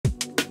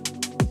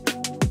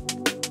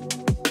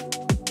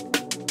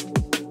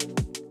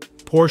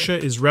Porsche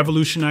is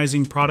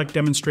revolutionizing product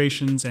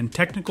demonstrations and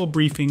technical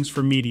briefings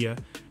for media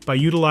by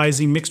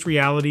utilizing mixed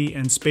reality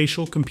and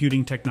spatial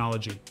computing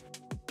technology.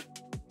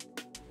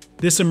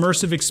 This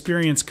immersive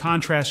experience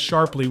contrasts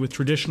sharply with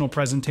traditional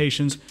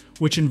presentations,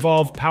 which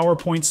involve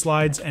PowerPoint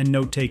slides and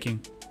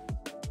note-taking.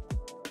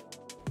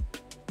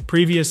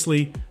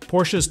 Previously,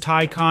 Porsche's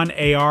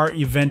Taycan AR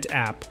event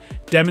app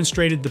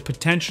demonstrated the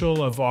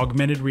potential of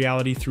augmented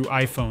reality through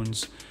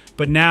iPhones,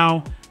 but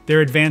now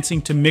they're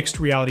advancing to mixed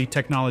reality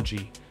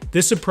technology.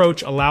 This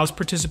approach allows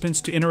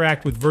participants to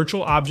interact with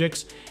virtual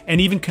objects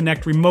and even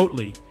connect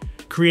remotely,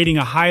 creating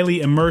a highly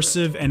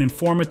immersive and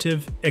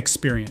informative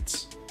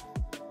experience.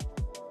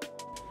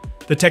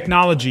 The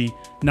technology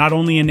not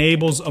only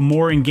enables a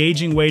more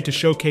engaging way to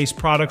showcase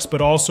products,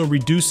 but also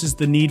reduces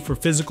the need for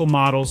physical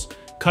models,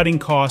 cutting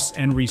costs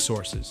and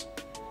resources.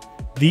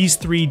 These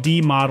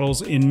 3D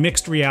models in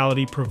mixed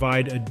reality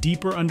provide a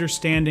deeper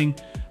understanding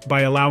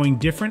by allowing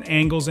different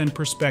angles and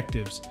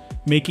perspectives,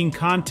 making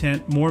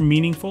content more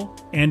meaningful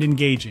and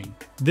engaging.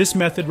 This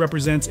method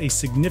represents a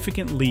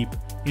significant leap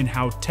in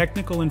how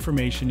technical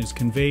information is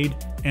conveyed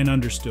and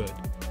understood.